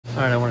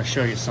Alright, I want to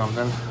show you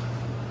something.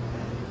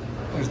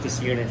 There's this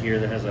unit here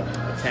that has a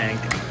tank.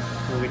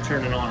 When we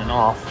turn it on and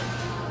off,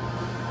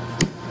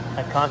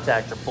 that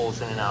contactor pulls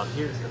in and out.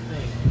 Here's the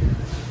thing.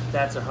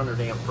 That's a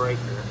 100 amp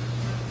breaker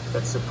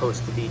that's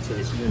supposed to be to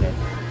this unit.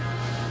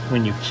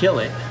 When you kill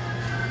it,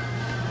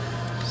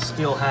 you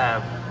still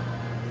have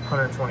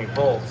 120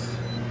 volts.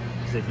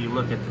 Because if you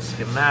look at the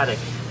schematic,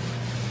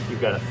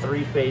 you've got a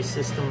 3-phase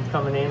system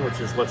coming in,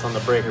 which is what's on the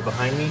breaker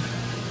behind me.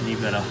 And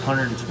you've got a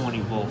 120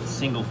 volt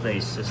single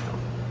phase system.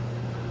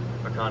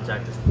 Our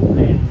contactor's pulled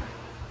in.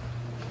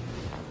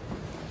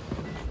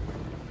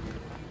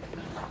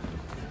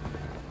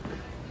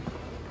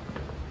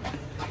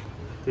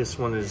 This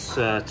one is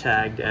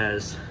tagged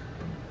as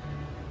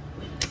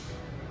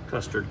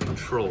Custard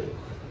Control.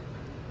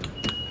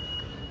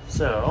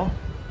 So,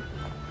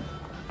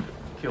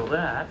 kill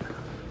that.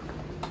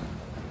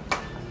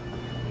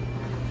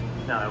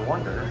 Now I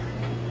wonder,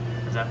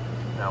 is that,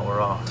 now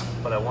we're off,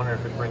 but I wonder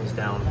if it brings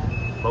down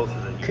both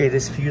of them. Okay,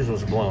 this fuse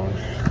was blown.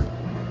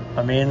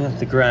 I'm in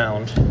the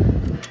ground.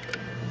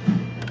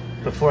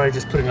 Before I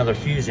just put another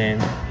fuse in,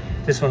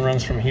 this one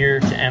runs from here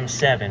to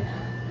M7.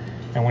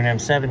 And when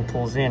M7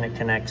 pulls in, it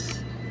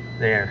connects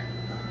there.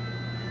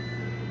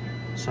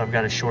 So I've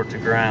got to short to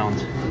ground.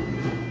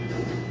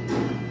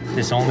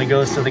 This only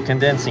goes to the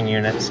condensing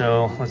unit,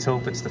 so let's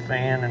hope it's the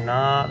fan and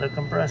not the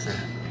compressor.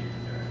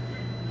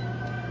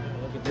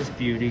 Look at this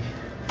beauty.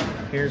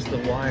 Here's the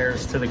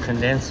wires to the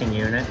condensing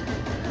unit.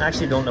 I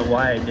actually don't know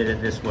why I did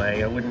it this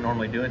way. I wouldn't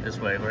normally do it this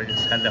way, but I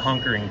just had the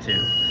hunkering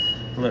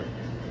to. Look,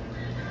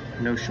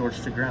 no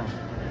shorts to ground.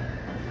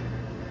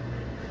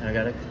 And I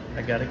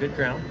got a good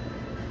ground.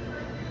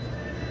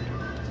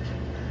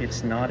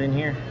 It's not in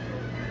here.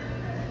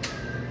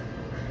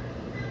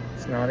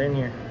 It's not in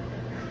here.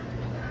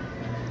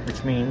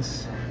 Which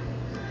means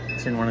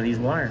it's in one of these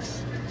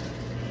wires.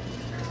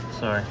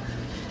 Sorry.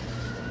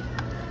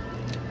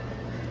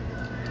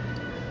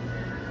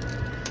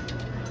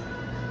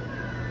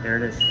 There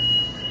it is.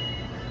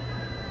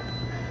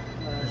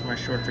 There's my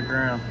short to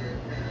ground.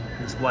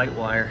 This white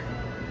wire.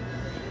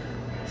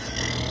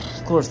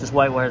 Of course, this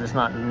white wire that's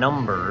not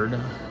numbered.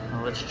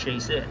 Well, let's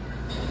chase it.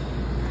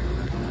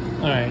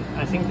 All right,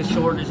 I think the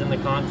short is in the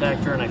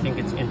contactor and I think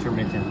it's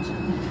intermittent.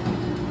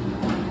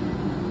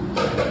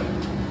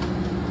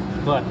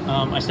 But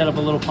I set up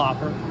a little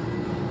popper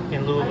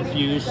in lieu of a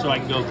fuse so I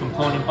can go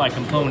component by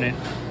component,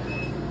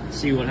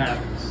 see what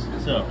happens.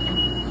 So,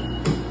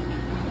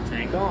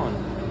 tank on.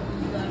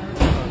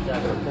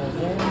 Contactor pulls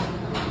in.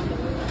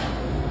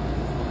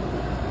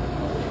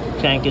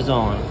 Tank is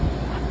on.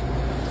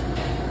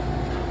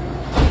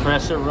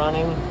 Compressor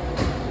running,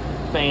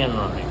 fan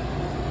running.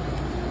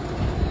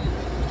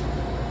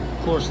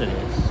 Of course it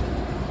is.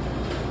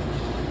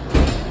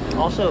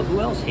 Also, who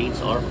else hates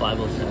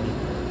R507?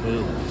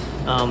 Who?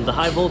 The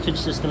high voltage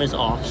system is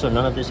off, so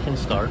none of this can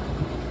start.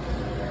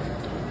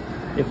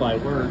 If I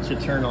were to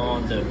turn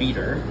on the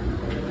beater,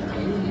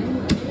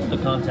 the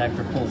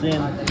contactor pulls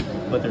in,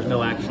 but there's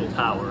no actual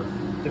power.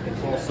 The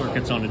control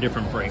circuit's on a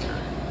different breaker.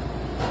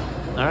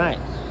 All right,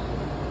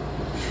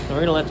 so we're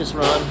gonna let this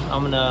run.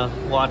 I'm gonna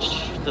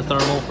watch the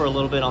thermal for a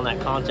little bit on that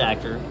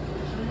contactor,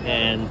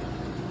 and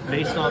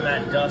based on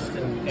that dust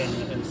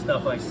and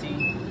stuff I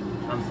see,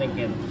 I'm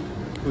thinking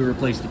we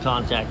replace the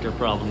contactor,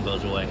 problem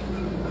goes away.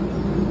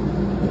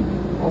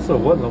 Also,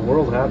 what in the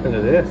world happened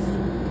to this?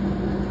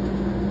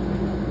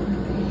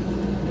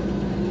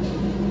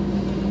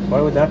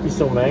 Why would that be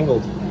so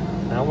mangled?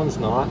 That one's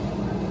not.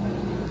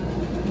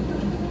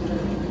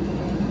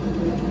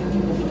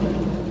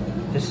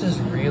 This is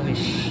really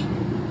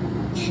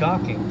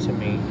shocking to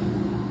me.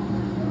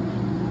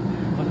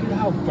 Look at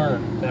how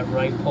burnt that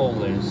right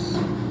pole is.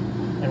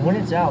 And when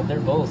it's out, they're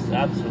both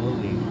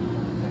absolutely,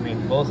 I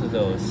mean, both of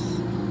those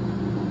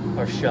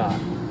are shot.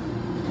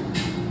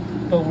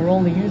 But we're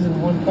only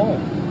using one pole.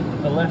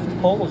 The left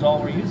pole is all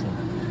we're using.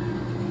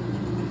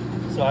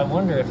 So I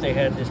wonder if they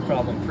had this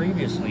problem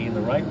previously and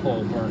the right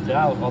pole burns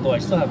out, although I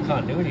still have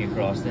continuity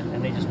across it,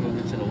 and they just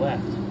moved it to the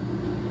left.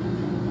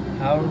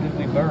 How did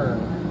we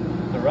burn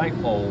the right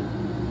pole?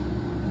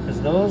 Because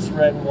those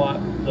red and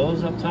white,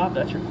 those up top,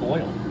 that's your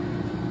coil.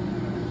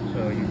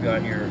 So you've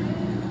got your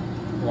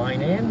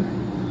line in,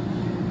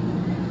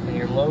 and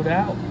your load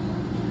out,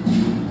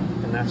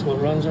 and that's what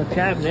runs our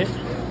cabinet,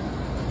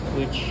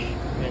 which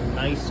in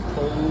nice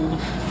cold.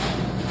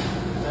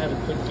 I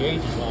haven't put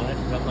gauges on it,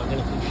 but I'm not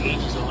going to put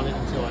gauges on it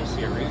until I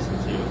see a reason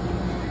to.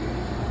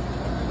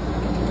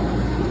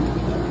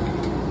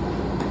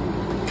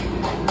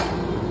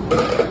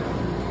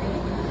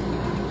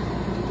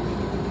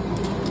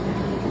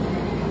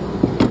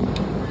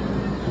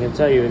 I can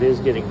tell you it is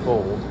getting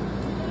cold.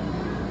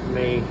 It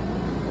may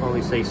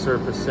only say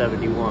surface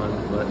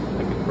 71, but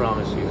I can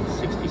promise you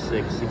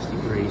 66,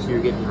 63. So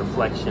you're getting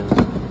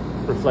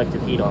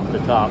reflected heat off the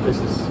top. This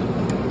is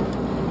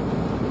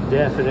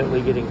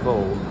definitely getting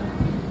cold.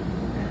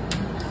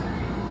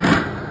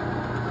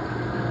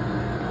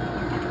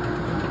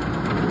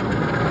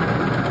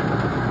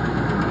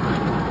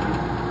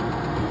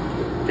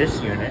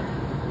 This unit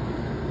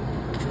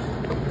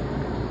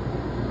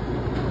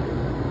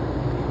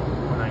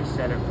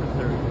set it for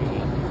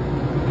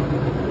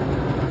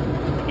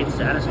 38. It's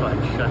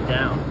satisfied, shut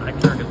down. I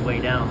turned it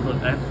way down. Look,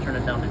 I have to turn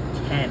it down to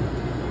 10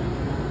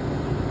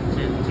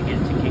 to get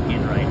it to kick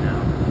in right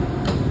now.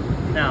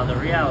 Now, the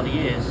reality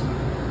is,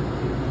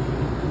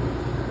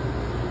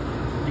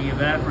 the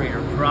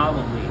evaporator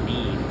probably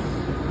needs...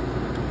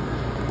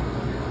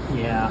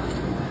 Yeah.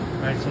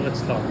 All right, so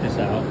let's talk this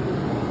out.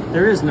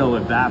 There is no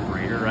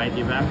evaporator, right? The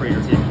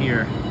evaporator's in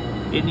here.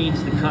 It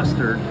needs the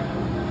custard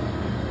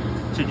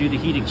to do the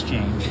heat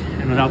exchange.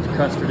 And without the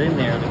custard in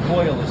there, the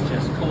coil is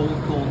just cold,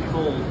 cold,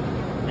 cold,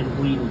 and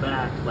bleeding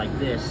back like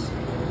this,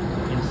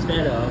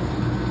 instead of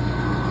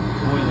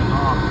boiling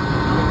off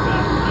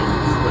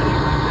and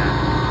sweating like that.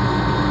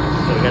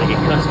 So we gotta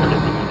get custard in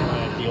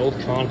there. The old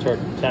contour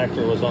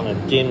contactor was on a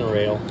DIN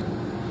rail.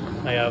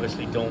 I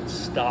obviously don't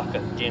stock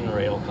a DIN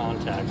rail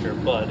contactor,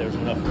 but there's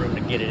enough room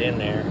to get it in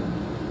there.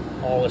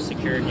 All is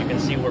secured. You can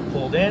see we're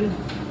pulled in.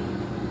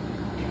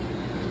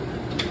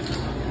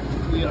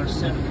 We are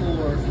set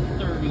for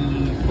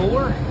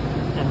 34,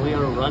 and we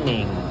are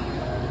running.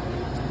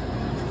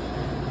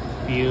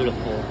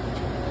 Beautiful.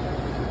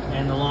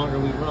 And the longer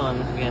we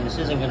run, again, this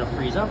isn't going to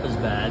freeze up as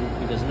bad,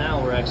 because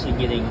now we're actually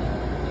getting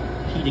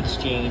heat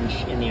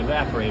exchange in the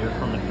evaporator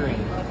from the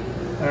cream.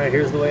 All right,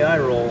 here's the way I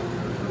roll.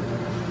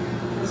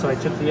 So I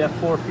took the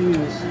F4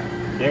 fuse,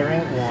 there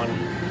ain't one.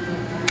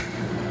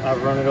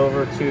 I've run it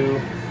over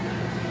to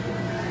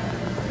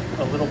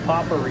a little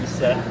popper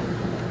reset,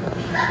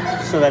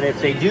 so that if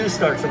they do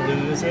start to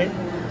lose it,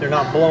 they're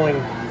not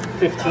blowing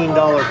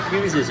 $15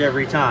 fuses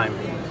every time.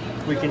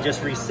 We can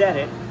just reset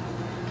it,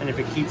 and if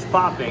it keeps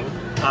popping,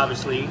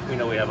 obviously we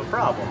know we have a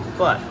problem.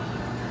 But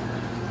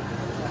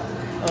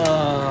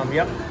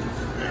yep.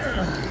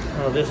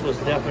 Oh, this was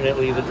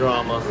definitely the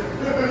drama.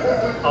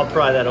 I'll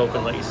pry that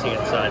open, let you see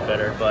inside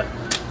better, but.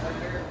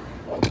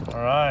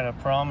 All right, I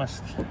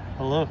promised.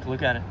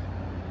 Look at it.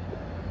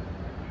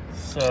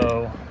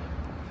 So,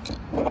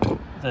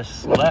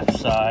 this left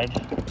side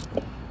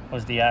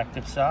was the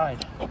active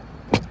side.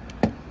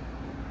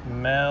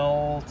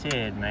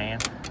 Melted, man.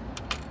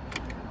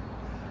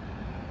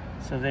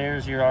 So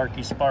there's your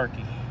Arky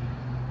Sparky.